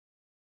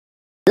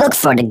Look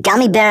for the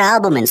Gummy Bear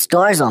album in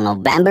stores on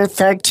November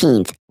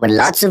 13th with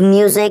lots of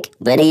music,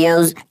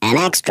 videos, and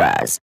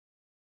extras.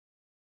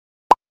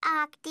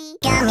 Octi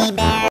Gummy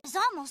Bear is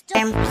almost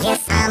done.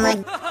 Yes, I'm a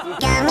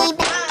Gummy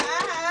Bear.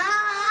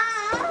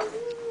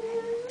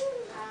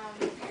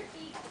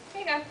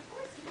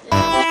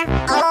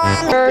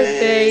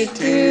 Birthday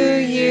to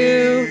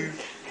you.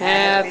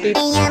 Happy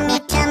Yummy,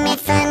 tummy,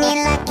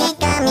 funny, lucky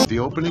Gummy The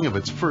opening of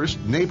its first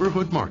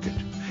neighborhood market,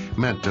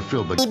 meant to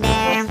fill the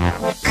Bear.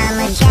 I'm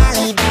a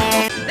jelly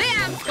bear. The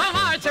ants come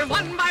marching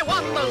one by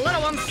one. The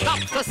little one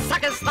stops, the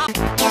second stops.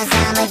 'Cause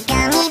I'm a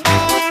gummy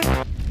bear.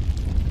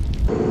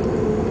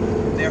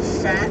 They're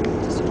fat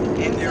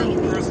and they're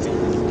earthy.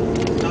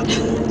 Now, the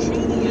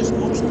porcini is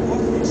most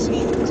often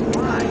seen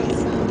dry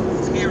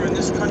here in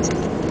this country,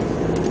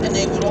 and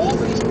they would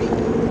always be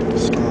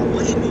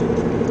labeled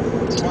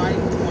dried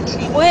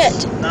porcini,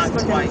 not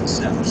dried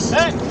cells.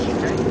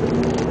 Okay?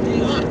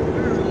 They are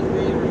very,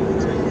 very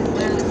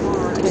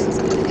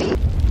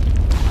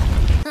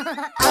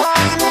Oh,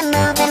 I'm a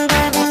moving,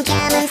 grooving,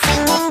 jamming,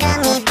 singing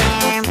gummy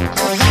bear.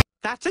 Oh, yeah.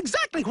 That's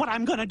exactly what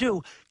I'm gonna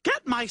do.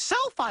 Get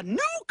myself a new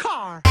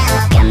car.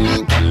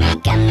 Gummy, gummy,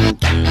 gummy,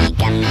 gummy,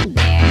 gummy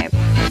bear.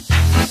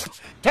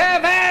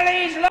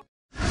 Gummy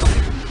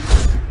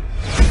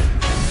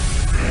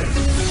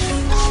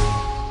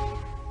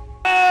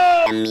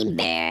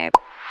bear.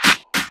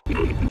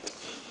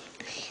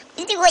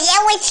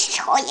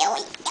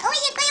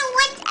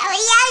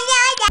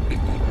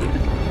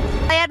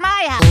 At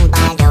my house.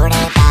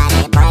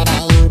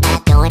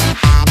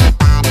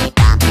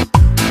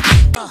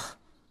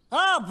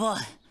 Oh boy.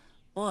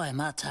 Boy,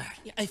 am I tired.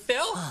 Hey,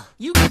 Phil,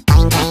 you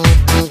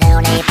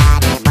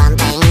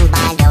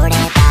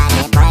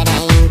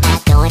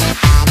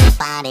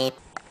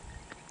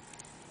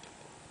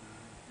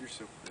You're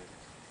so pretty.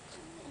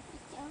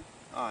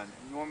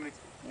 You want me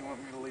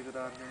to leave it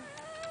out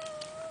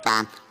here?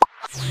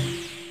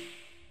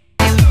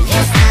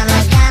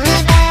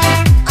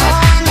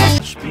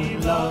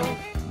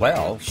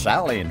 Well,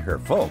 Sally and her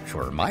folks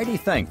were mighty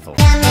thankful.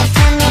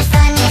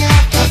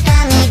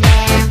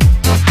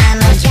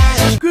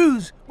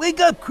 Cruz, wake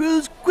up,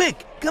 Cruz,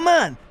 quick, come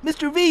on,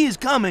 Mr. V is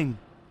coming.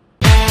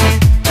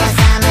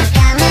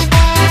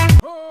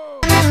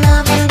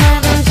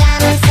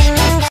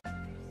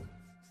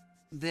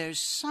 There's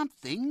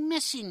something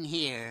missing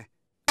here.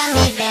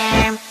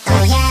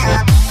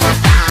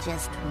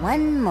 Just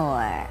one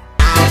more.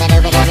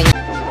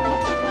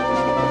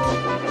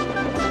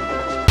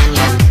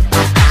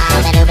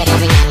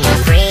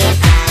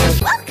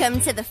 Welcome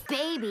to the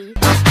baby.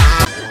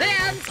 the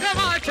ants come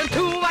marching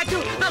two by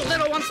two. The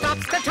little one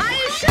stops to tie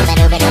his shoe.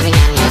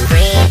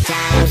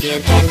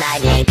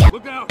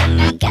 Look out!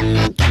 Gummy,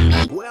 gummy,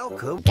 gummy.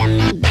 Welcome.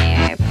 Gummy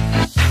bear.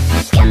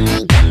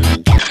 Gummy,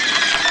 gummy, gummy.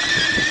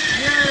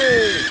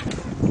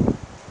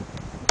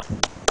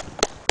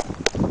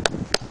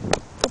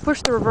 We'll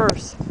push the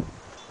reverse.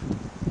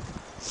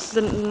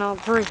 Then no,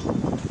 hurry.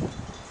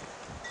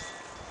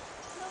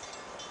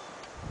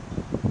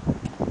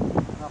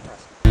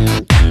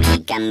 Gummy,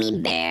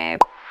 gummy bear.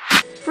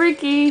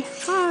 Freaky.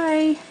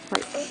 Hi.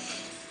 Right.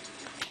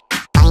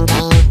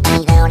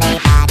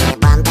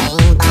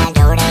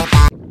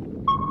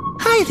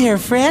 Hi there,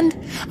 friend.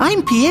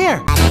 I'm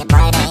Pierre.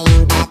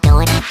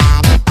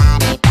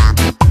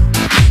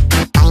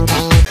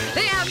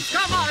 The ants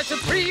come marching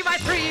three by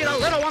three. The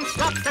little one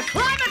stops to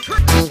climb a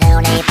tree.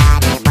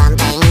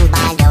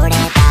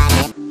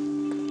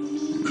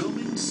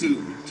 Coming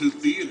soon to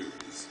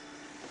theaters.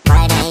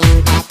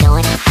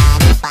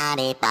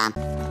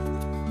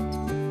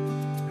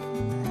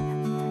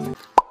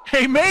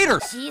 Hey, Mater.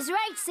 She's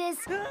right, sis.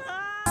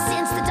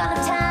 Since the dawn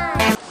of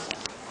time.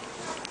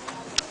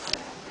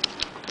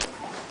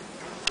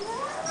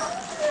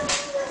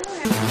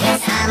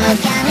 Yes, I'm a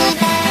gummy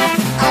bear.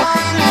 Oh,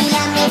 I'm a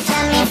yummy,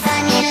 tummy,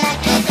 funny,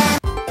 lucky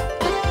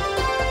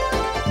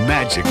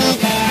Magic. gummy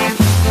bear.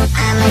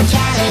 I'm a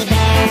jelly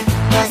bear.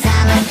 'Cause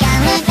I'm a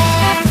gummy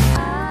bear.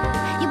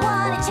 You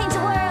wanna change the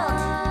world.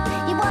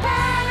 You want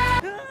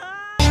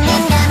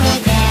gummy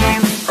bear.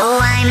 Oh,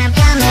 I'm a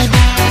gummy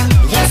bear.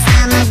 Yes,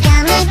 I'm a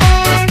gummy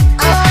bear.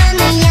 Oh, I'm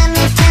a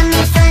yummy,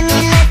 tummy, funny,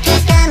 lucky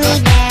gummy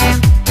bear.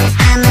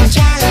 I'm a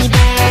jelly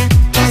bear.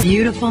 'Cause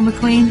Beautiful,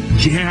 McQueen.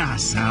 Yeah,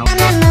 Sal. I'm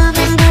a moving